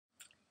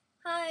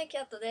はい、キ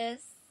ャットで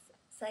す。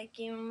最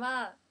近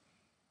は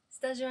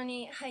スタジオ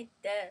に入っ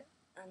て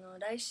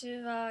来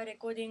週はレ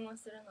コーディングを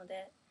するの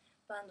で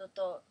バンド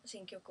と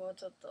新曲を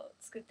ちょっと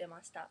作って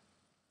ました。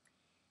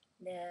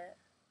で、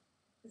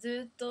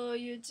ずっと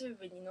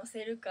YouTube に載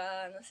せるか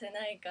載せ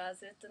ないか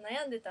ずっと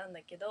悩んでたん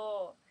だけ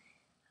ど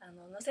載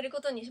せる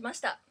ことにしまし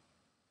た。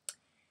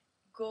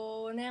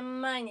5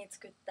年前に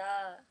作っ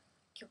た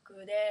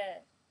曲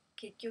で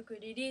結局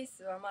リリー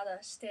スはま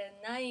だして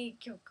ない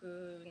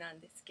曲な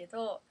んですけ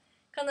ど、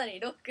かなり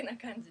ロックな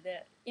感じ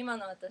で今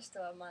の私と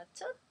は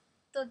ちょっ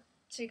と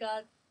違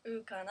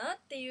うかなっ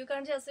ていう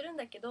感じはするん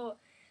だけど、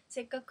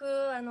せっかくオ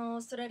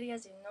ーストラリア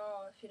人の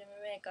フィルム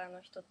メーカー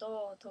の人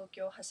と東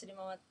京を走り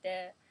回っ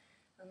て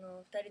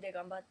2人で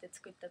頑張って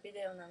作ったビ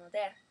デオなの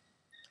で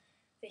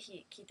ぜ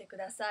ひ聴いてく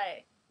ださ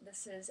い。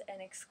 This is an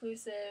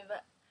exclusive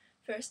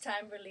first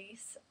time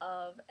release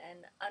of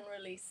an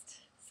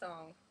unreleased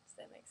song. Does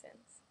that make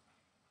sense?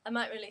 I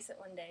might release it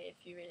one day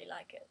if you really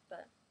like it,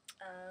 but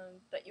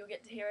you'll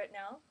get to hear it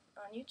now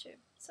on YouTube.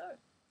 So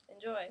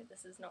enjoy.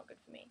 This is not good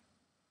for me.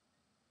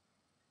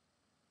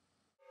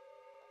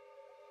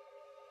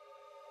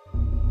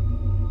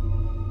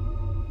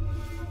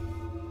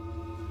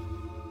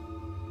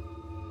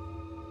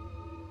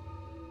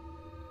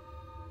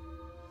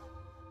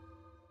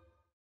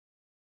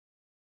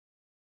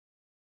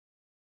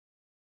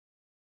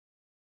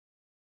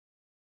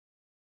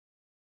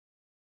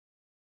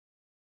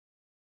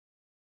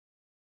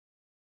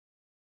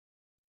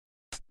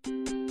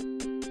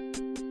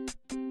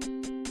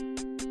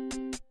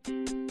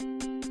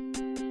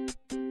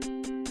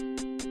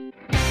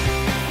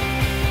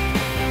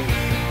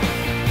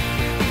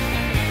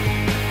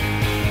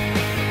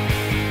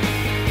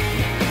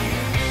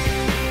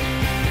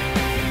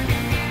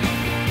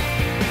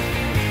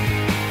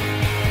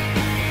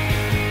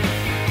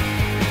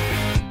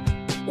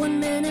 One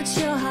minute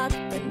you're hot,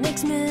 the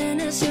next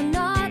minute you're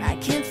not. I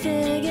can't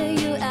figure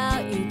you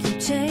out, you keep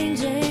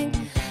changing.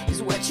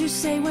 Is what you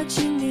say what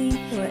you mean,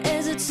 or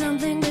is it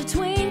something